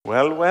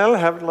Well,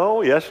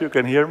 hello. Yes, you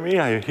can hear me.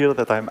 I hear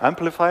that I'm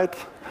amplified.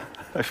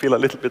 I feel a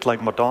little bit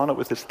like Madonna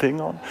with this thing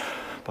on,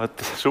 but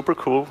super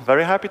cool.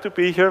 Very happy to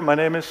be here. My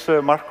name is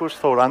Markús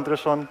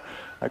Andrésson.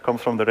 I come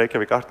from the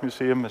Reykjavík Art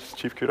Museum as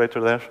chief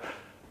curator there,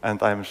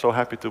 and I'm so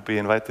happy to be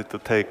invited to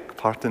take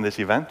part in this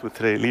event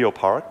with Leo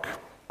Park.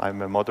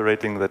 I'm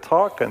moderating the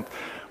talk, and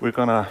we're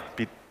gonna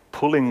be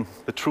pulling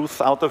the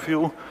truth out of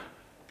you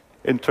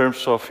in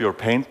terms of your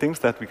paintings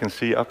that we can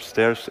see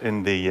upstairs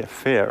in the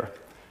fair.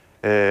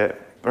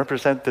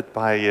 Represented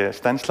by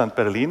Steinsland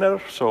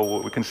Berliner,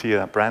 so we can see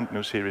a brand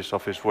new series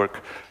of his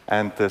work,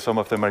 and some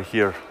of them are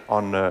here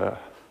on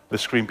the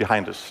screen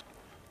behind us.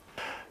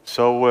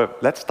 So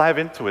let's dive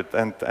into it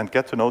and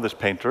get to know this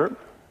painter.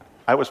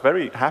 I was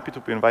very happy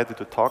to be invited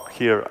to talk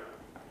here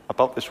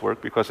about this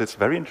work because it's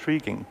very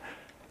intriguing,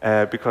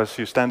 because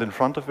you stand in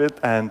front of it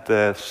and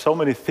so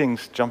many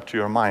things jump to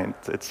your mind.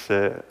 It's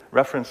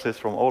references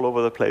from all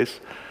over the place,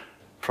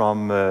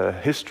 from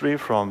history,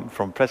 from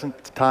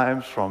present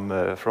times, from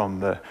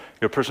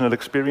your personal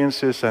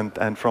experiences,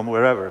 and from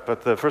wherever.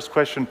 But the first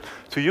question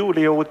to you,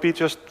 Leo, would be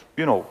just,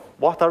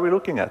 what are we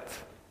looking at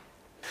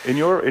in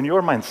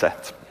your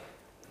mindset?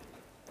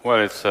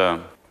 Well, it's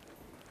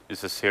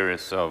a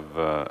series of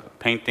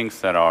paintings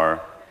that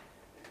are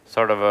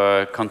sort of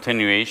a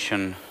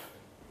continuation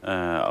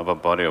of a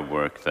body of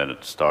work that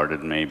it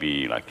started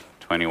maybe like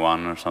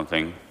 21 or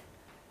something.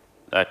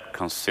 That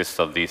consists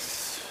of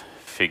these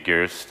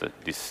figures,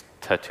 these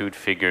tattooed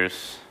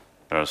figures,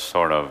 that are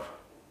sort of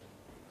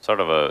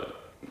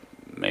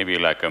maybe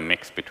like a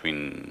mix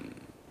between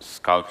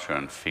sculpture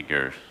and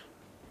figures.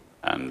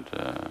 And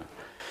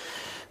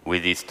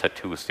with these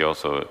tattoos, they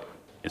also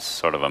is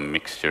sort of a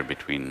mixture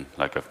between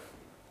like a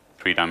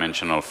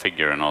three-dimensional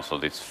figure and also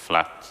this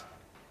flat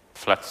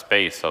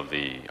space of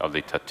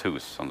the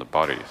tattoos on the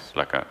bodies,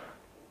 like a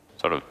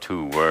sort of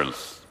two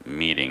worlds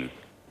meeting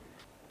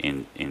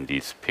in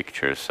these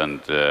pictures, and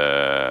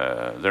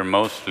they're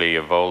mostly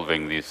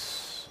evolving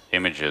these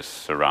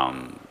images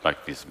around like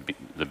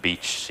the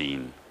beach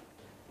scene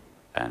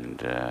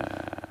and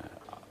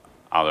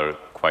other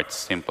quite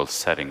simple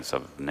settings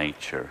of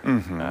nature.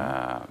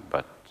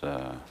 But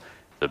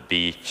the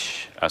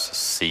beach as a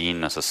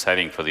scene, as a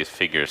setting for these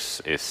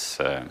figures is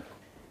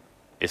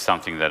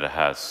something that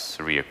has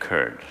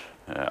reoccurred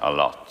a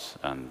lot,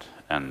 and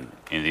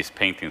in these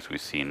paintings we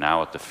see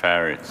now at the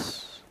fair,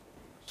 it's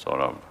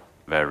sort of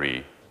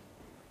very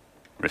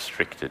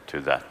restricted to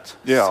that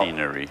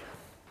scenery.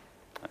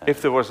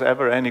 If there was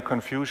ever any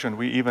confusion,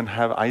 we even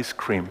have ice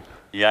cream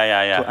to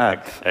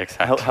add.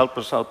 Exactly. Help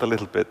us out a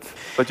little bit.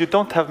 But you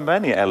don't have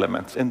many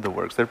elements in the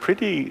works. They're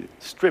pretty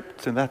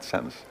stripped in that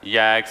sense.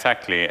 Yeah,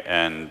 exactly.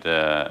 And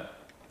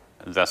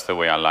that's the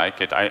way I like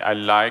it. I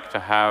like to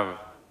have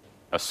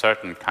a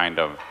certain kind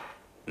of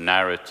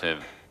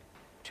narrative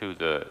to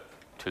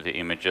the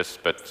images,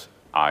 but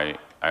I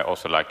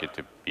also like it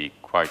to be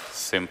quite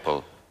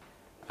simple.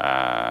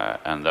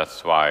 And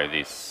that's why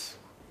these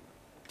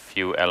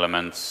few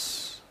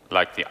elements,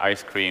 like the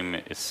ice cream,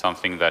 is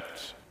something that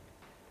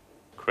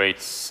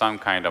creates some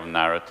kind of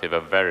narrative, a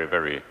very,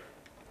 very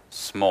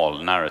small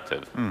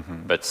narrative,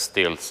 but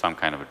still some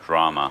kind of a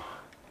drama.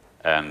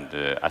 And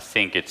I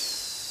think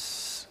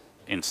it's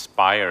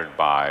inspired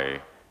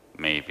by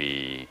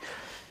maybe,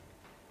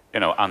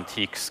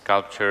 antique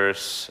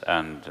sculptures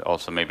and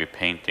also maybe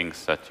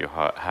paintings that you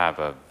have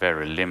a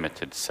very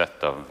limited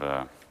set of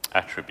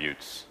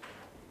attributes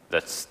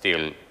that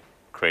still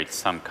create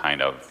some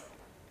kind of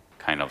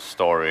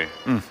story,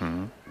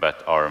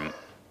 but are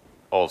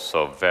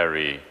also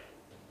very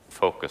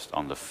focused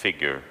on the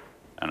figure.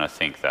 And I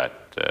think that,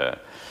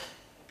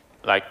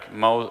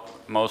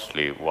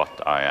 mostly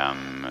what I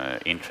am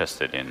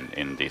interested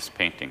in these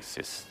paintings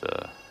is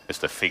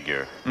the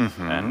figure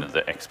and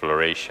the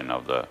exploration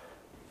of the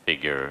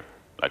figure,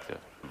 like the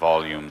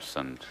volumes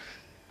and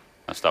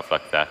stuff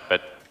like that.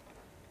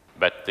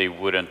 But they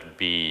wouldn't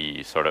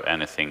be sort of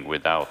anything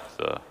without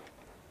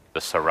the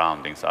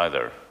surroundings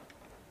either,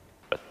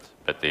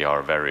 but they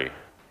are very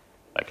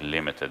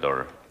limited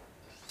or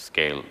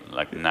scale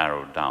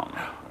narrowed down.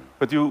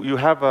 But you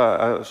have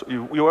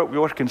you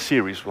work in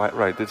series,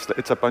 right?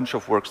 It's a bunch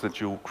of works that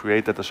you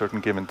create at a certain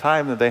given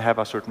time, and they have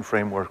a certain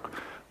framework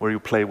where you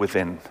play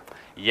within.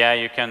 Yeah,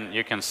 you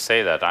can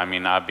say that. I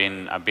mean, I've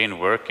been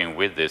working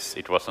with this.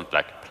 It wasn't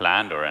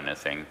planned or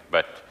anything,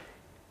 but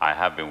I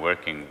have been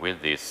working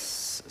with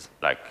this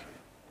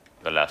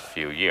the last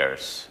few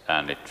years,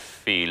 and it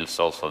feels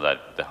also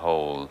that the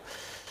whole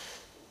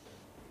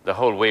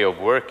way of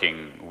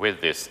working with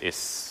this is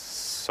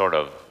sort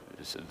of,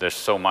 there's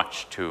so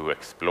much to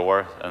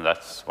explore, and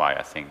that's why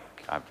I think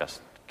I've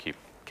just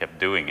kept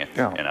doing it.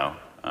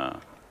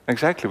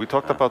 Exactly. We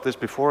talked about this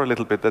before a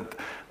little bit,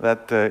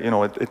 that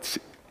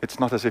it's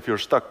not as if you're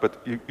stuck,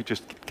 but you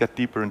just get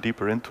deeper and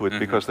deeper into it,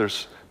 because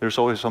there's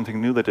always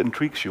something new that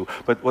intrigues you.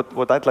 But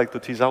what I'd like to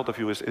tease out of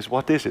you is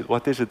what is it?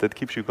 What is it that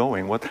keeps you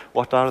going?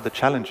 What are the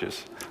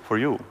challenges for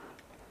you?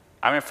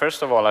 I mean,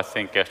 first of all, I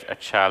think a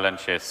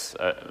challenge is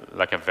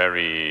a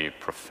very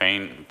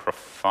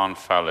profound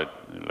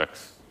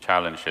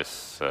challenge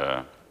is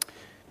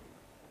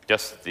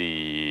just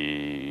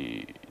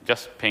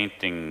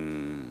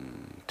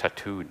painting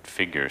tattooed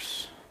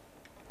figures,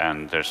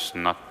 and there's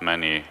not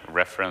many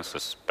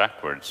references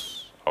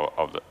backwards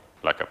of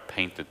like a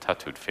painted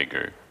tattooed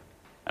figure,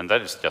 and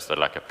that is just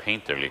like a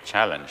painterly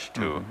challenge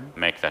to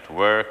make that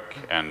work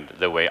and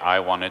the way I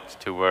want it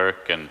to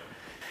work, and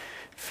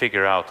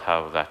figure out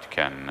how that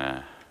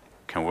can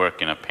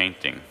work in a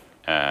painting.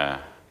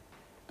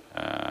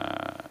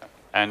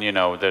 And you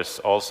know, there's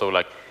also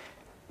like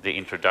the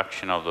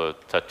introduction of the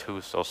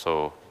tattoos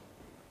also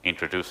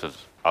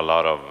introduces a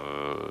lot of,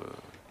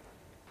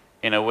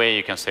 in a way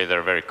you can say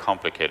they're very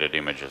complicated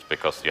images,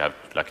 because you have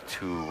like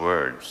two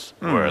worlds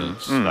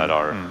that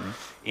are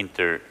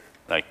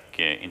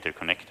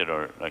interconnected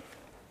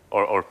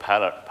or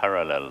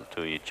parallel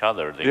to each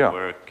other. They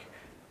work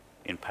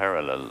in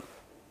parallel,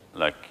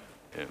 like,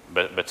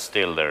 but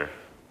still they're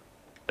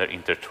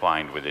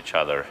intertwined with each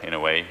other in a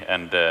way.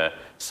 And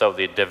so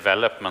the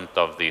development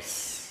of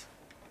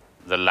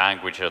the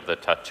language of the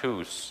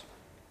tattoos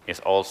is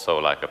also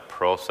like a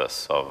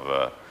process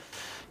of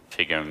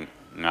figuring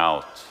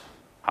out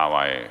how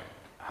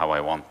I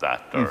want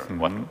that, or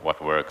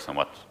what works and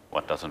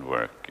what doesn't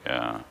work,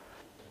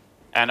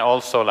 and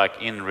also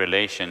like in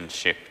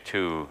relationship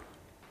to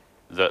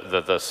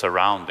the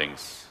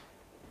surroundings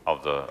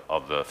of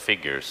the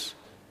figures,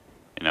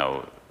 you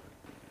know,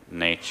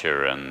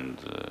 nature, and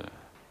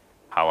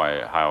how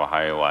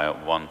I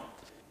want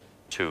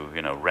to,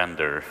 you know,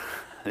 render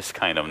this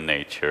kind of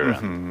nature,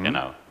 and you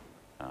know.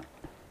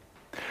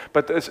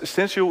 But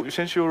since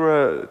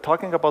you're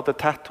talking about the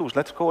tattoos,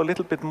 let's go a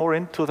little bit more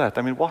into that.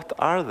 I mean, what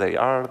are they?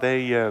 Are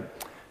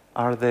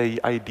they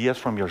ideas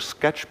from your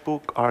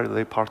sketchbook? Are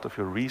they part of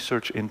your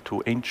research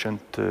into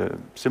ancient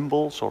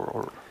symbols,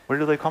 or where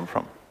do they come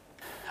from?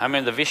 I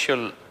mean, the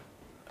visual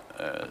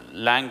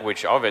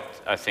language of it,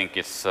 I think,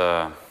 is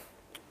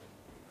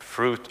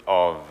fruit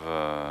of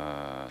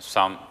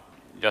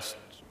just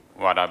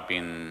what I've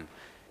been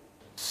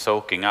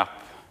soaking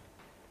up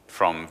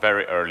from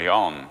very early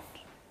on,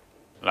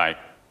 like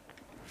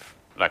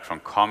from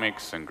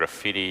comics and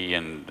graffiti,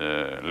 and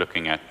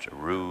looking at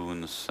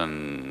runes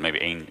and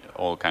maybe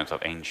all kinds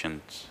of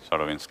ancient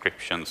sort of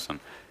inscriptions and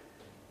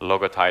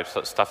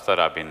logotypes, stuff that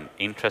I've been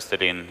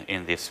interested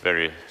in this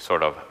very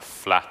sort of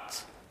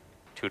flat,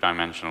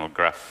 two-dimensional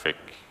graphic,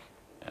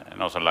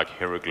 and also like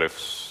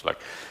hieroglyphs, like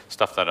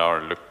stuff that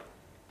are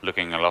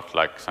looking a lot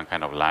like some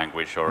kind of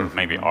language, or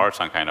maybe are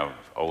some kind of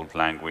old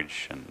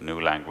language and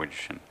new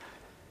language.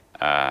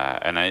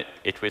 And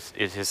it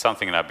is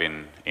something that I've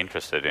been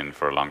interested in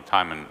for a long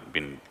time, and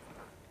been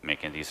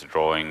making these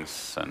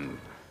drawings. And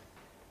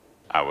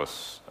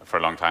for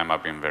a long time,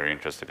 I've been very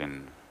interested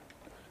in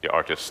the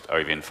artist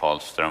Øyvind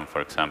Falström,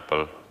 for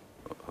example,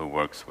 who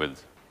works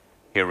with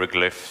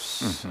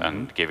hieroglyphs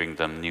and giving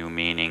them new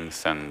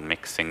meanings and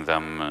mixing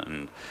them,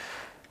 and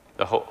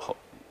the whole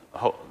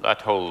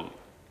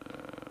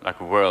like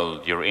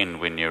world you're in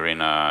when you're in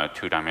a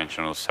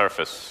two-dimensional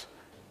surface.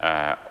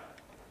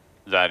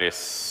 That is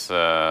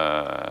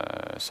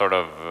sort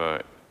of,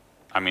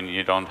 I mean,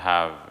 you don't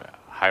have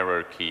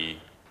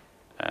hierarchy.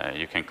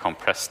 You can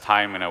compress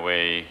time in a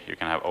way. You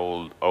can have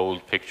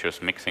old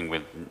pictures mixing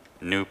with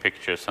new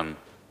pictures, and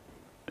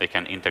they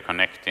can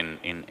interconnect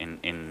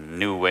in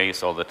new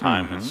ways all the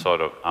time. It's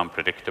sort of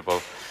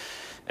unpredictable.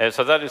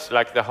 So that is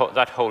like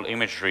that whole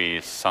imagery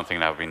is something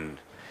that I've been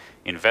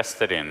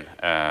invested in.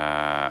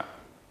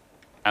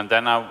 And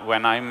then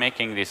when I'm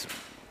making these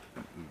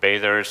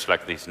bathers,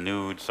 like these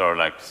nudes or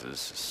like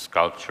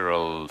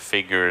sculptural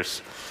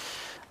figures,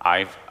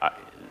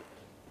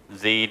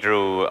 they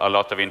drew a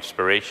lot of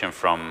inspiration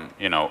from,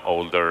 you know,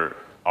 older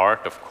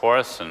art, of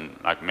course, and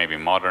like maybe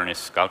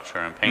modernist sculpture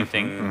and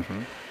painting.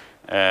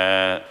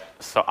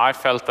 So I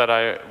felt that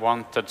I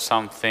wanted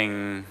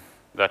something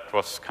that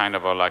was kind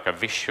of like a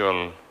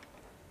visual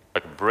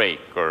like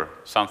break, or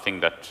something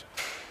that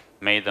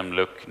made them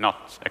look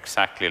not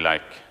exactly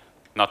like,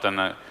 not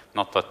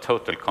a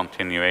total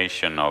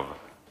continuation of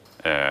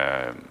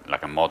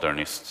like a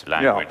modernist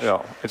language.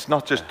 Yeah. It's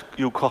not just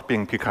you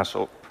copying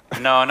Picasso.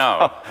 No,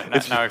 no,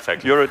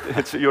 exactly.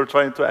 You're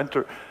trying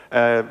to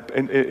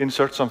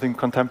insert something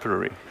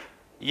contemporary.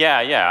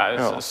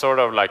 Yeah. Sort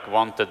of like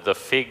wanted the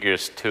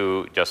figures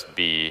to just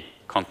be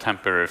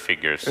contemporary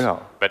figures. Yeah.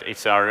 But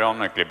it's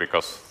ironically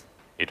because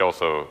it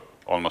also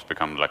almost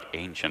becomes like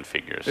ancient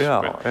figures.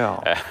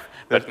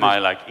 But my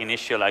like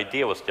initial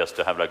idea was just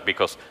to have like,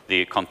 because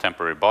the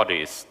contemporary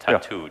body is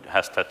tattooed,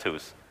 has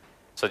tattoos.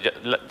 So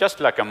just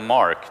like a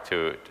mark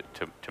to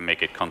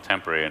make it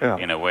contemporary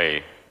in a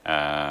way.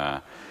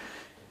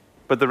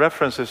 But the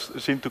references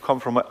seem to come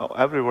from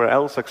everywhere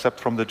else except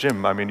from the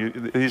gym. I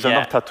mean, these are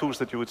not tattoos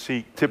that you would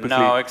see typically.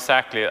 No,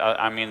 exactly.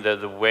 I mean,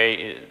 the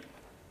way,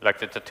 like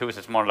the tattoos,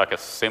 is more like a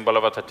symbol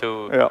of a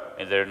tattoo. Yeah.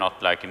 And they're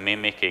not like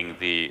mimicking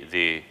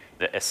the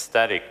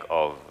aesthetic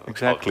of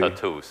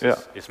tattoos. Yeah.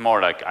 It's more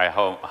like I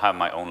have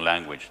my own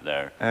language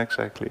there.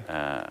 Exactly.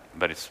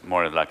 But it's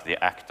more like the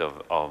act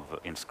of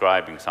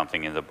inscribing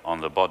something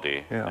on the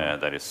body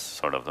that is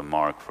sort of the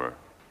mark for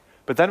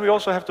But then we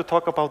also have to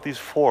talk about these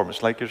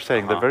forms, like you're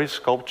saying, they're very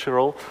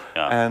sculptural,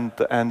 and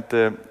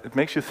it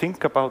makes you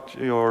think about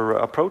your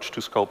approach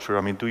to sculpture.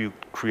 I mean, do you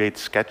create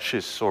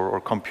sketches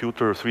or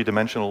computer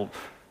three-dimensional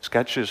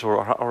sketches,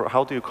 or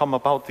how do you come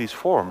about these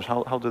forms?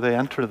 How do they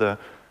enter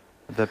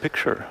the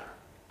picture?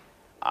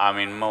 I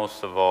mean,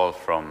 most of all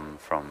from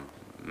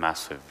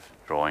massive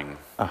drawing,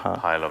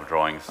 pile of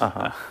drawings.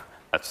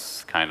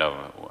 That's kind of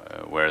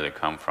where they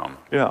come from.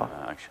 Yeah.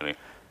 Actually,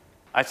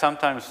 I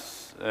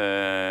sometimes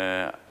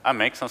I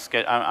make some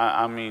sketch.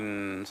 I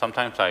mean,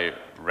 sometimes I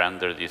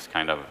render these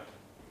kind of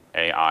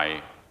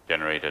AI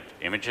generated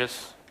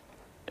images.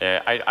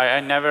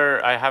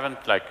 I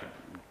haven't like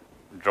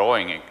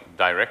drawing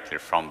directly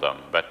from them,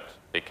 but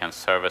they can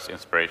serve as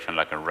inspiration,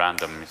 like a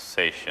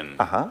randomization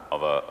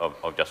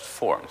of just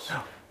forms.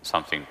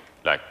 Something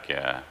like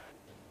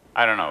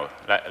I don't know,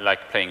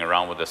 like playing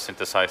around with a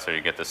synthesizer,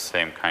 you get the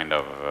same kind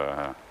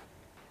of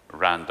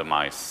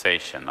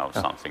randomization of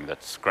something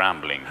that's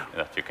scrambling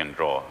that you can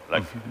draw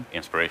like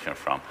inspiration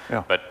from.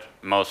 But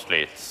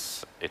mostly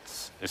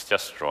it's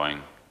just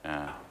drawing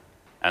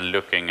and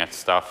looking at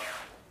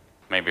stuff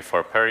maybe for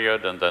a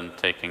period and then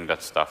taking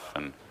that stuff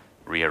and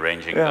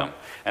rearranging them.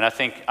 And I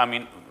think, I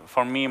mean,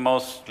 for me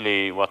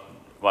mostly what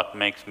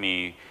makes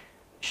me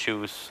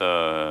choose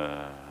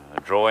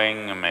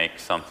drawing and make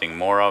something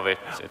more of it,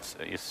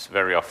 it's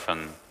very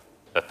often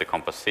that the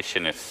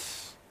composition is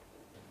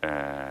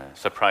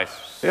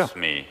surprises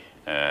me,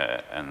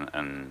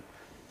 and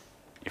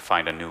you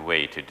find a new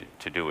way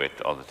to do it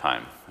all the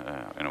time,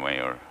 in a way,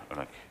 or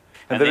like.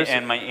 And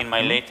in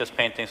my latest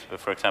paintings,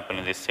 for example,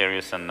 in this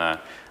series, and I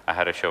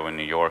had a show in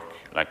New York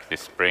like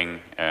this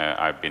spring.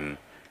 I've been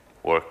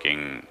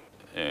working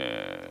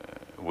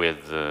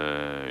with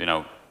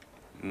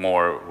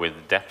more with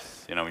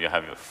depth. You know, you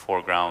have your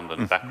foreground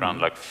and background,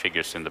 like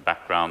figures in the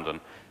background, and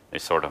they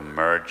sort of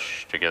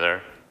merge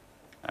together.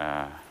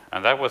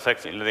 And that was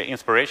actually, the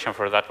inspiration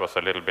for that was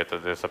a little bit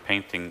of, there's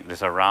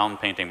a round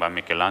painting by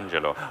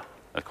Michelangelo,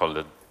 that's called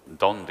the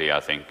Dondi,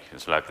 I think.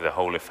 It's like the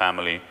Holy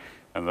Family,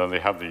 and then they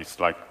have these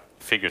like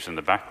figures in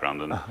the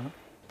background, and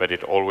but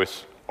it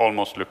almost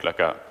looked like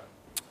a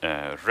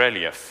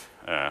relief.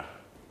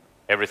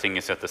 Everything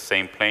is at the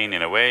same plane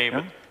in a way,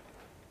 but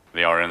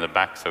they are in the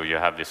back, so you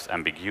have this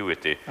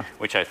ambiguity,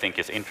 which I think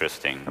is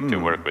interesting to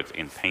work with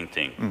in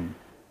painting,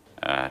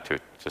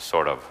 to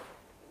sort of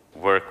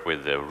work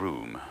with the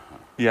room.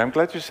 Yeah, I'm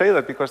glad you say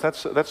that, because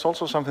that's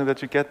also something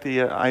that you get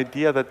the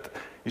idea that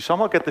you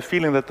somehow get the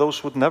feeling that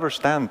those would never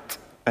stand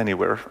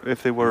anywhere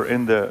if they were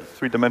in the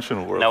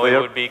three-dimensional world. No, it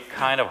would be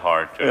kind of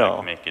hard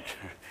to make it.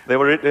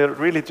 They're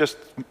really just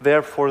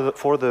there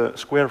for the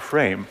square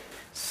frame.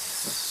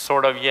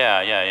 Sort of,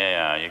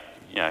 yeah.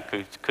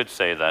 Could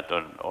say that,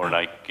 or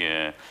like,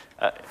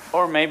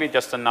 or maybe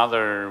just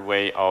another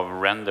way of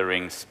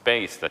rendering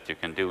space that you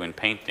can do in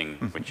painting,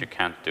 which you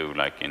can't do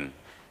like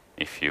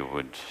if you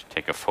would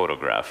take a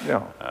photograph.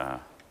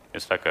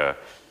 It's like a,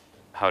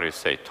 how do you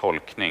say,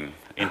 tolkning,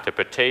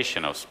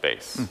 interpretation of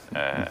space,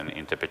 an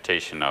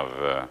interpretation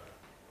of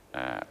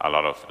a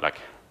lot of like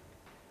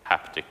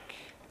haptic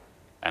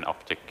and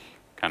optic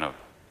kind of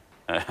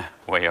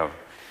way of.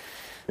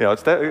 Yeah,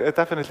 it's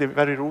definitely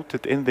very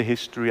rooted in the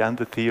history and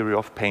the theory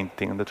of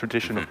painting and the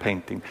tradition of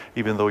painting,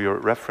 even though you're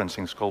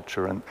referencing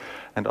sculpture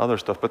and other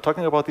stuff. But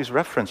talking about these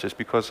references,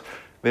 because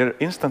they're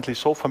instantly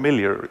so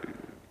familiar,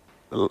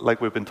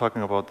 like we've been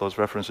talking about those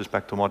references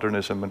back to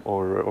modernism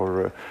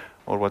or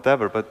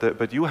whatever.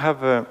 But you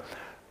have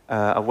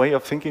a way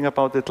of thinking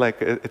about it,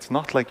 like it's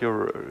not like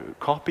you're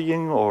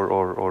copying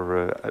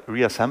or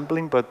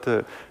reassembling, but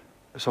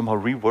somehow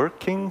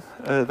reworking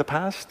the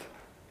past.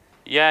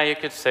 Yeah, you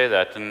could say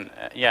that, and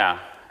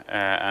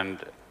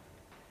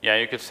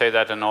you could say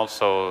that, and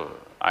also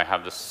I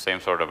have the same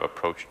sort of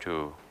approach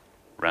to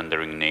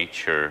rendering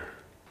nature,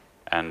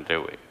 and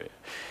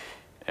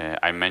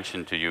I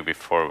mentioned to you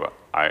before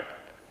I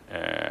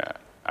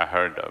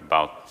heard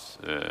about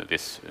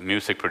this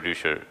music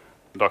producer,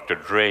 Dr.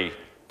 Dre.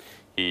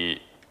 He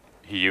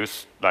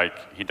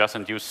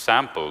doesn't use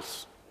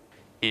samples.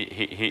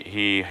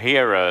 He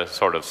hear a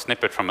sort of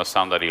snippet from a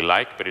sound that he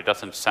liked, but he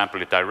doesn't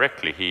sample it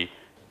directly.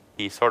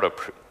 He sort of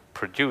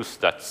produce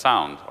that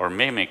sound or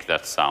mimic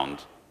that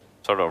sound,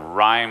 sort of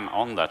rhyme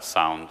on that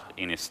sound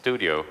in his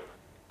studio.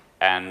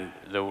 And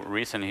the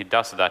reason he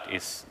does that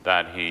is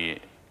that he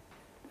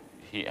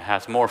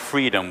has more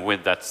freedom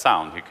with that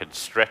sound. He could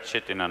stretch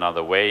it in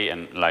another way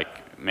and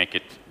like make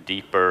it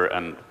deeper,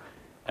 and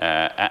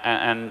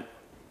that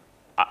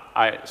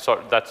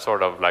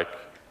sort of like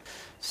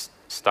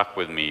stuck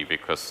with me,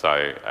 because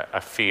I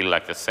feel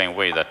like the same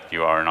way that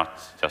you are not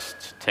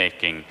just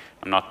taking,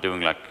 I'm not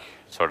doing like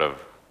sort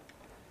of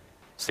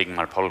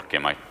Sigmar Polke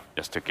might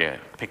just took a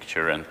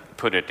picture and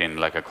put it in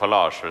like a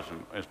collage.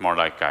 It's more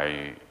like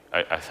I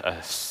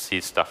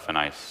see stuff and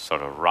I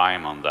sort of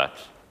rhyme on that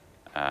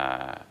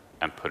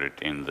and put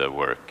it in the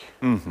work.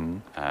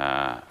 And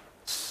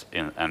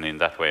in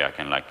that way I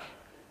can like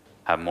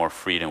have more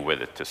freedom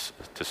with it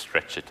to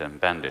stretch it and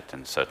bend it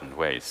in certain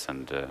ways.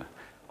 And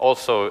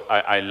also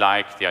I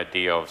like the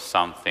idea of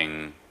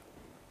something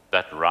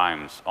that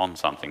rhymes on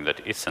something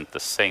that isn't the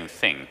same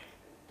thing.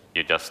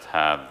 You just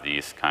have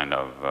these kind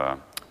of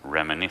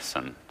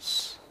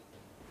reminiscence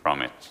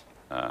from it.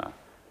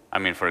 I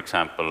mean, for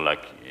example,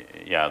 like,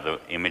 the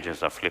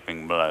images are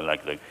flipping,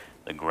 like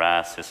the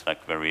grass is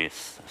like very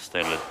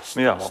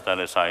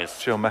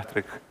stilized.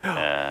 Geometric.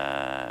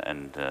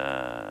 And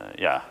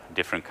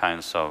different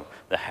kinds of,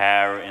 the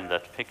hair in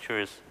that picture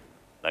is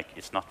like,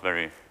 it's not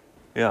very...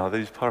 Yeah,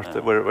 these parts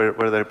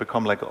where they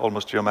become like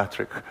almost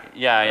geometric.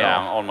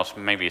 Almost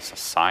maybe it's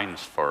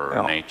signs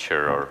for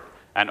nature,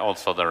 and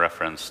also the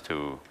reference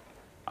to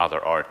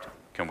other art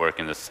can work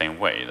in the same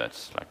way.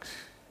 That's like,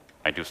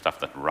 I do stuff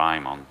that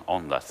rhyme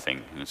on that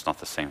thing, and it's not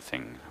the same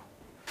thing.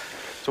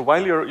 So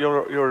while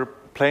you're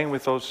playing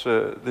with those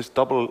this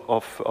double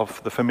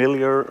of the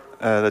familiar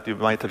that you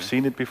might have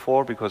seen it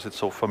before because it's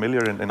so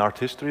familiar in art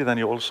history, then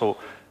you also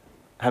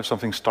have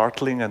something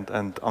startling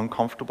and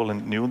uncomfortable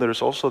and new. There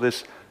is also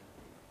this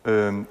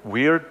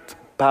weird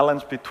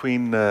balance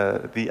between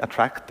the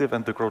attractive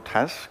and the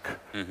grotesque,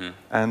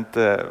 and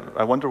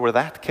I wonder where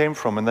that came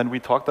from. And then we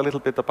talked a little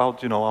bit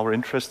about our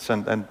interests,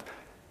 and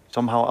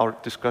somehow our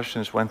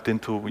discussions went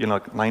into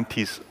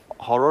 90s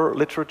horror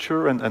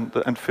literature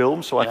and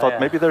film. So I thought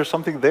maybe there's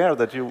something there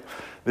that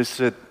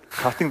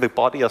cutting the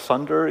body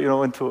asunder,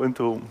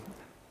 into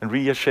and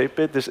reshape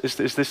it.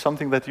 Is this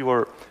something that you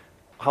are?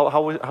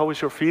 How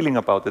is your feeling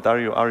about it?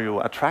 Are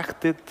you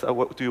attracted?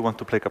 Do you want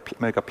to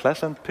make a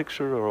pleasant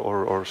picture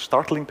or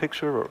startling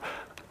picture? Or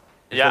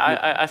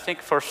I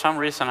think for some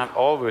reason I've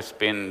always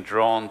been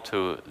drawn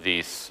to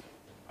these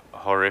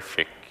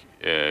horrific,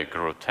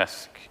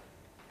 grotesque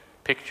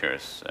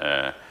pictures.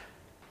 I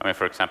mean,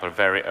 for example,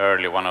 very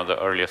early, one of the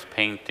earliest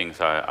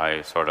paintings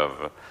I sort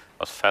of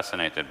was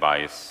fascinated by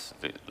is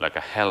like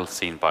a hell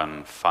scene by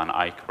Van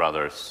Eyck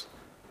brothers,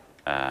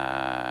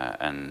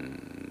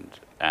 and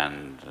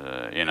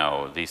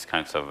these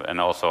kinds of, and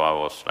also I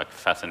was like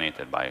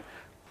fascinated by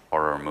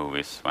horror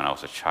movies when I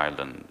was a child,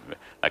 and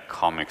like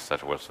comics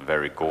that was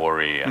very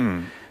gory,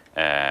 and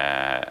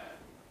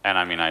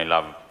I mean, I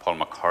love Paul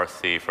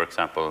McCarthy, for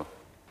example,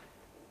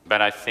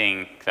 but I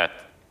think that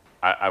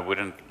I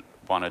wouldn't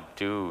want to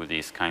do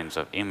these kinds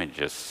of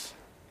images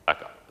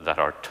like, that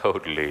are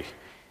totally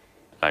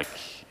like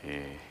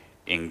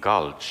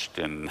engulfed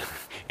in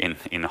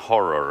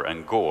horror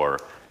and gore.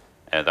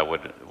 That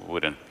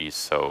wouldn't be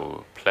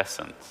so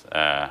pleasant.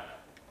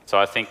 So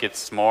I think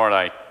it's more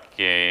like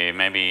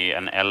maybe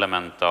an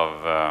element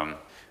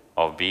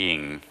of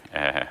being.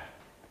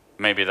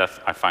 Maybe that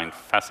I find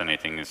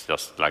fascinating is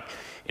just like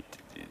it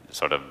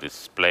sort of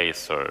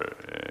displays or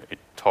it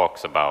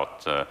talks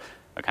about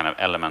a kind of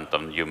element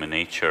of human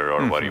nature,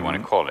 or what you want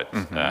to call it.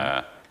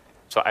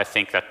 So I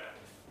think that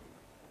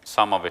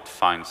some of it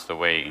finds the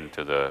way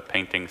into the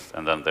paintings,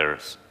 and then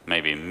there's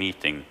maybe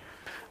meeting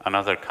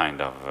another kind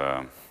of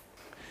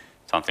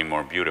something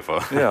more beautiful.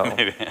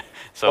 Maybe.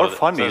 So, or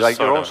funny, like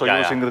you're also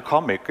using the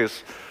comic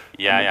is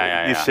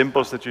these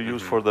symbols that you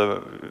use for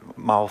the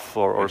mouth,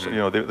 or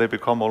they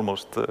become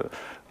almost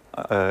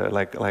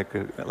like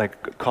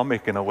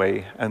comic in a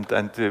way, and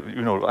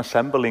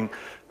assembling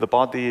the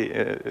body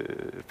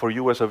for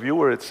you as a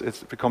viewer,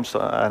 it becomes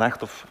an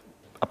act of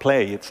a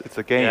play. It's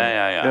a game.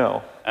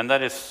 And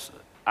that is,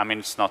 I mean,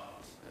 it's not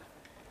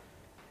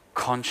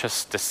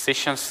conscious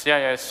decisions.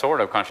 It's sort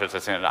of conscious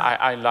decisions.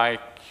 I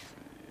like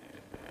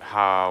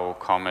how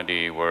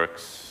comedy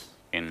works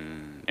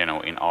in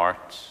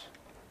art.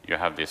 You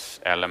have these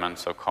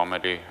elements of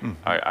comedy.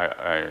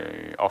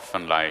 I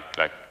often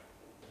like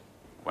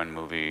when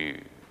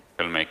movie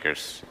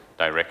filmmakers,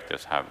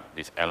 directors have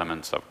these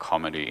elements of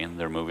comedy in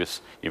their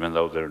movies, even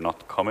though they're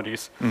not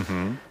comedies.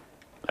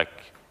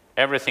 Like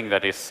everything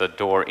that is a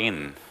door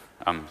in,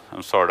 I'm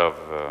sort of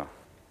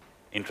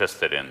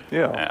interested in.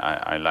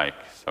 I like.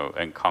 So,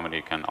 and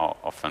comedy can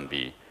often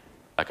be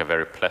like a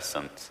very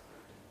pleasant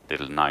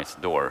little nice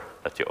door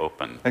that you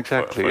open for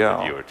the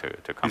viewer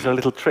to come. These are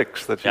little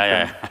tricks that you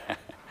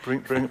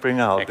can bring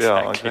out.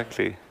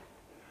 Exactly.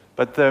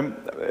 But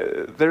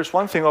there's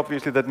one thing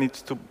obviously that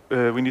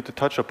we need to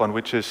touch upon,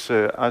 which is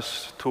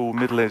us two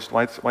middle-aged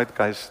white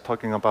guys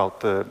talking about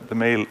the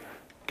male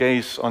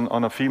gaze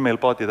on a female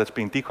body that's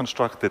being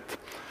deconstructed,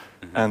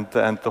 and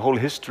the whole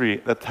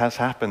history that has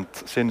happened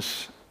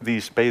since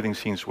these bathing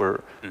scenes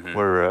were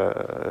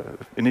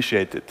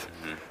initiated.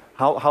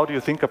 How do you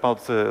think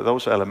about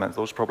those elements,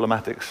 those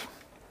problematics,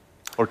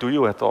 or do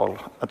you at all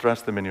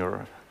address them in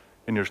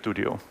your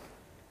studio?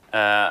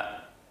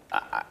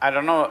 I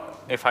don't know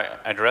if I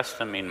address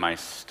them in my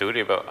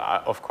studio, but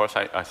of course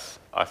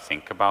I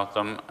think about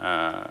them,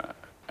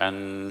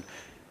 and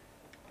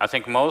I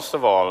think most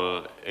of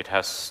all it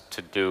has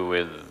to do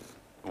with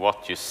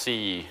what you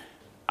see.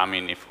 I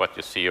mean, if what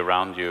you see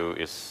around you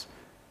is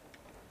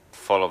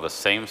full of the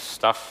same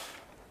stuff,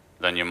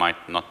 then you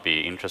might not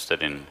be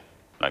interested in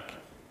like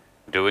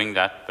doing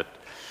that, but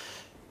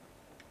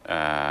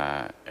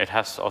it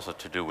has also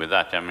to do with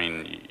that. I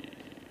mean,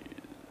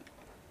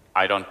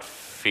 I don't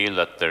feel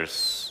that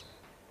there's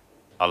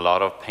a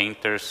lot of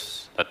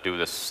painters that do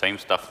the same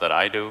stuff that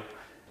I do,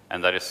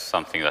 and that is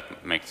something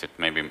that makes it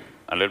maybe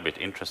a little bit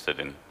interested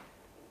in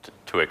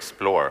to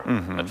explore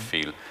that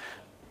field.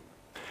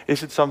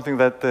 Is it something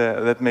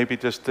that maybe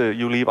just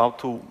you leave out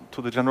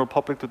to the general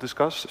public to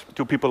discuss?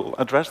 Do people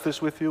address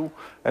this with you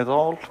at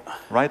all?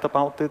 Write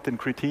about it in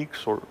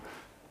critiques or?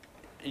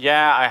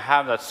 Yeah, I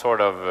have that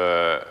sort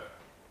of.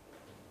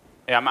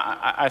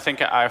 I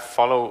think I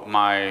follow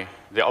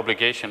the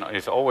obligation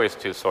is always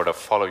to sort of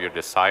follow your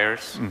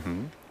desires,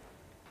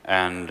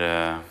 and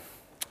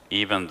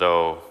even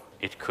though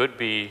it could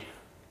be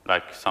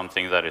like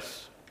something that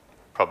is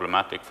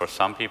problematic for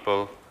some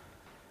people.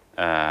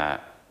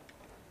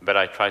 But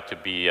I try to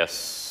be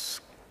as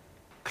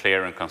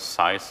clear and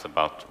concise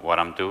about what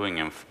I'm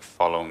doing and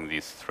following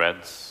these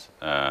threads.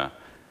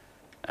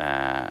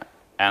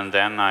 And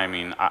then, I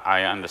mean,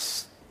 I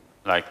understand,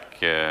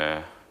 like,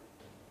 I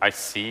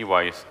see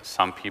why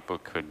some people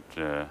could,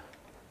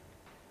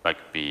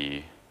 like,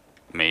 be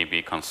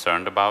maybe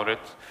concerned about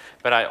it.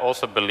 But I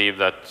also believe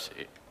that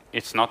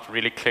it's not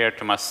really clear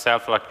to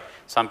myself. Like,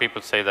 some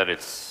people say that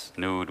it's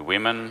nude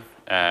women,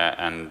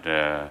 and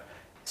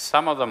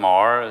some of them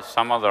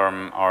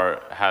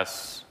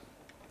has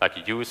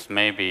like used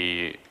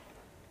maybe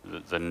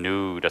the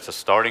nude as a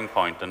starting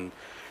point, and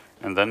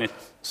then it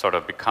sort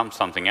of becomes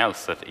something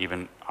else that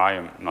even I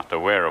am not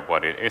aware of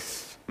what it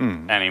is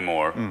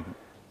anymore.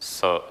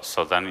 So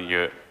then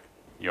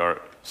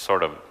you're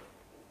sort of,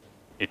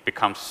 it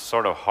becomes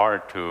sort of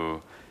hard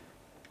to,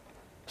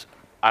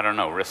 I don't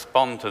know,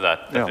 respond to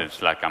that. That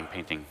it's like I'm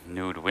painting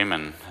nude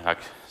women. Like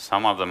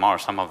some of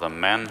them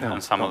men,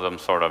 and some of them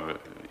sort of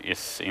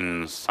is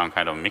in some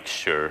kind of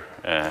mixture.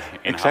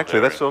 Exactly,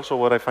 that's also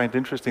what I find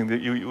interesting.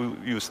 That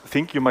you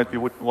think you might be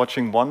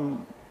watching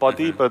one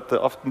body, but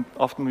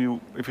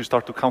often if you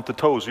start to count the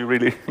toes, you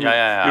really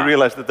you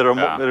realize that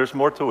there's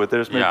more to it.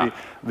 There's maybe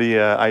the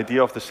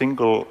idea of the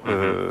single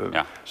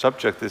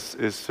subject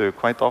is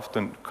quite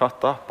often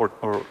cut up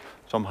or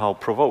somehow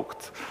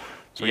provoked.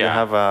 So you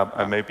have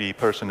a maybe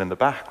person in the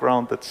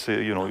background that's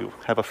you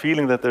have a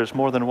feeling that there's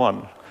more than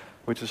one,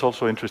 which is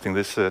also interesting.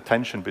 This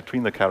tension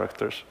between the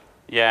characters.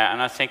 Yeah,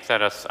 and I think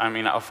that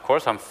of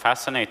course, I'm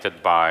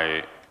fascinated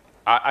by.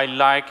 I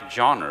like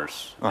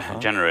genres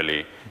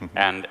generally,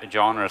 and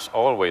genres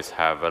always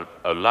have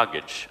a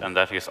luggage, and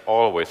that is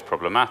always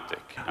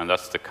problematic, and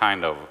that's the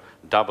kind of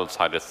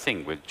double-sided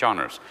thing with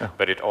genres.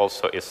 But it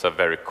also is a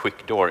very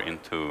quick door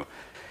into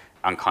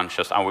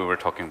unconscious. And we were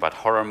talking about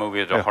horror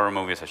movies. The horror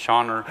movie is a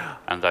genre,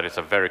 and that is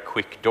a very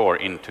quick door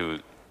into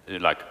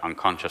like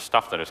unconscious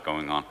stuff that is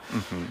going on.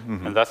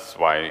 And that's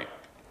why,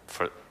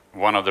 for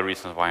one of the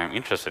reasons why I'm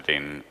interested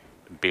in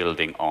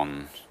building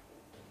on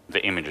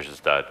the images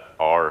that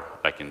are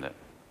like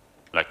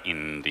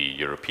in the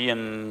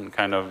European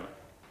kind of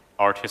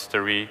art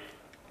history,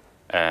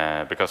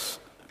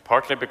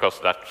 partly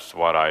because that's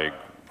what I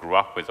grew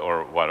up with,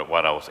 or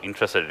what I was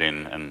interested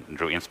in and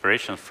drew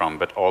inspiration from,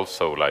 but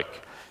also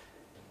like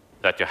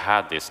that you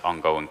had this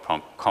ongoing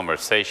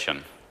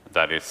conversation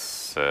that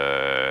is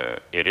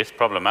it is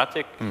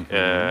problematic,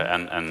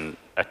 and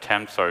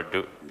attempts are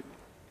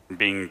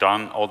being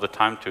done all the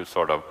time to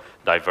sort of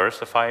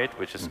diversify it,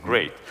 which is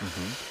great.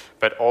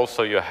 But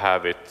also you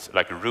have it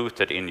like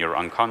rooted in your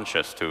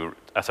unconscious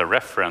as a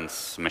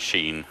reference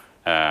machine,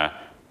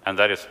 and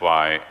that is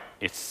why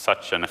it's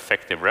such an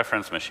effective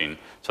reference machine.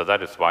 So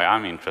that is why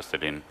I'm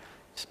interested in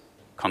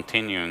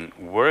continuing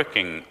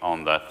working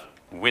on that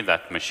with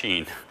that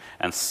machine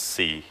and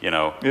see,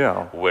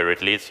 where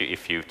it leads you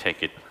if you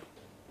take it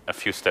a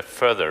few steps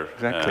further.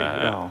 Exactly.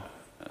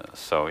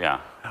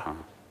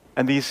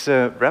 And these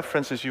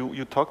references,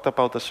 you talked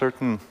about a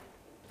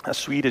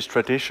Swedish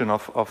tradition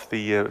of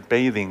the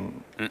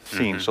bathing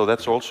scene. So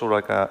that's also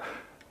like a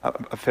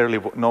fairly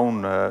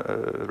known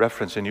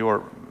reference in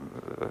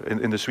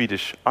in the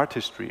Swedish art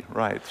history,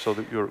 right? So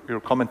that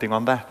you're commenting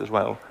on that as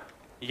well.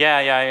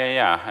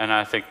 Yeah. And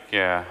I think,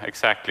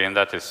 exactly. And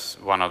that is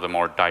one of the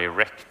more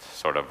direct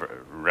sort of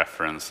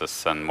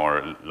references and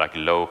more like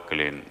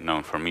locally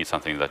known for me,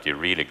 something that you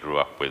really grew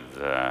up with.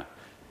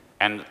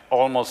 And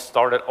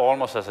started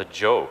almost as a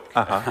joke.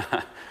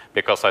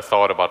 Because I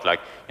thought about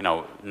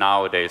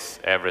nowadays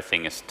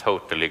everything is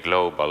totally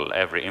global,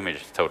 every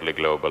image is totally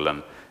global,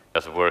 and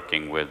just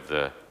working with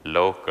the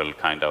local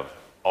kind of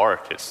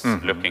artists,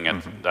 looking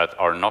at that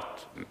are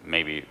not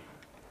maybe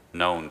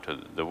known to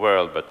the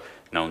world, but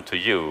known to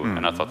you.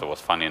 And I thought it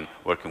was funny in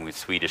working with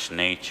Swedish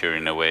nature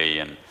in a way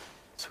and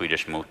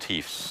Swedish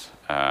motifs.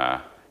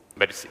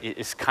 But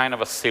it's kind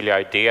of a silly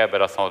idea,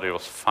 but I thought it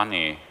was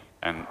funny,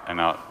 and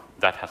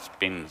that has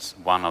been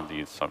one of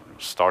the sort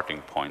of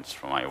starting points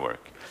for my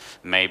work.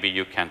 Maybe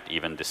you can't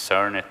even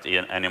discern it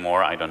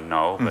anymore, I don't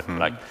know, but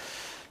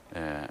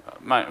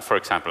for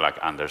example, like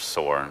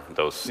Andrésson,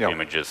 those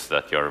images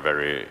that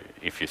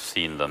if you've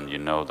seen them, you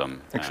know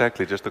them.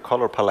 Exactly, just the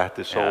color palette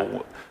is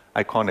so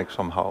iconic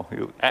somehow.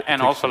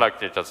 And also like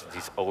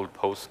these old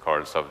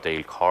postcards of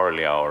Dale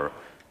Carley are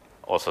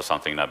also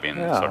something I've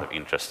been sort of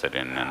interested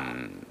in,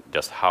 and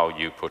just how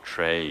you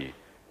portray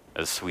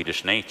a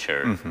Swedish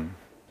nature,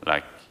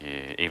 like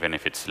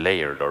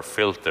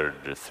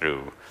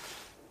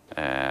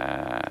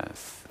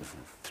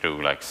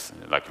through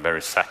like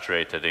very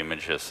saturated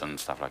images and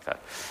stuff like that.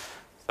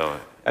 So.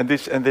 And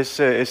this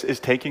is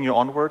taking you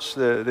onwards,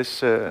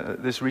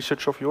 this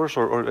research of yours,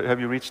 or have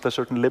you reached a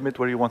certain limit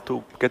where you want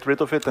to get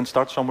rid of it and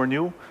start somewhere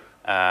new?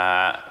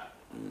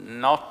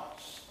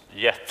 Not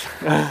yet,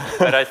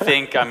 but I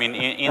think, I mean,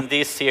 in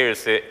this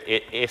series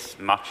it is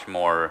much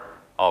more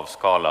of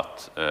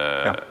Scarlet,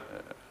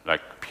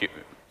 like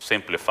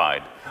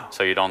simplified,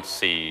 so you don't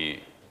see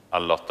a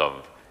lot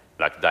of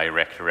like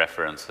direct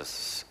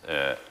references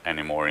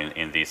anymore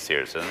in these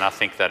series, and I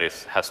think that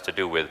has to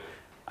do with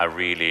I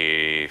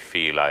really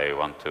feel I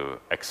want to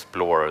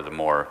explore the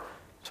more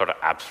sort of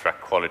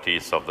abstract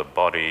qualities of the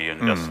body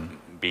and just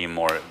be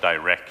more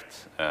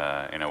direct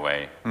in a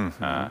way.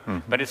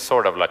 But it's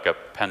sort of like a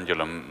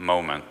pendulum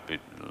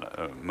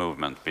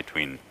movement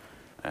between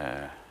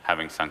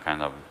having some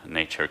kind of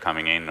nature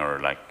coming in, or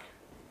like,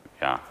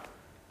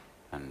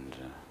 and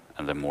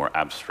the more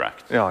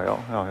abstract.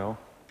 Yeah.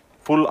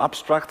 Full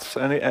abstracts.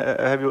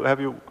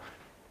 Have you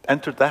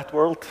entered that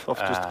world of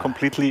just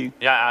completely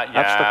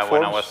abstract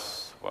forms?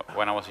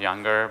 When I was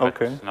younger,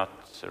 but not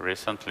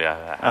recently.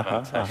 I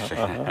haven't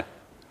actually.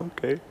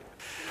 Okay.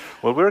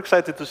 Well, we're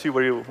excited to see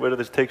where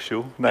this takes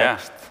you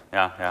next.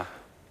 Yeah.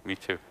 Me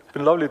too. It's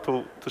been lovely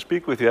to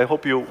speak with you. I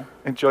hope you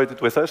enjoyed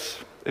it with us.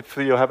 If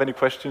you have any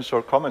questions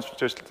or comments,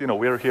 just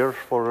we're here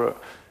for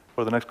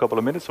the next couple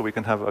of minutes, so we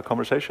can have a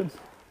conversation,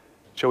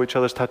 show each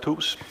other's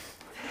tattoos,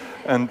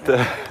 and.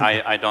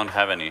 I don't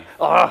have any.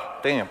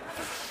 Damn.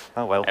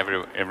 Oh well.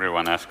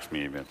 Everyone asks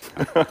me,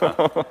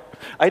 but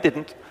I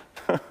didn't.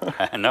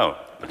 No.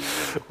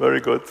 Very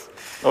good.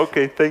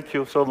 Okay, thank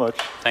you so much.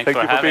 Thank you for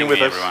being having with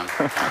me, us. everyone.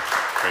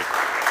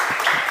 Great.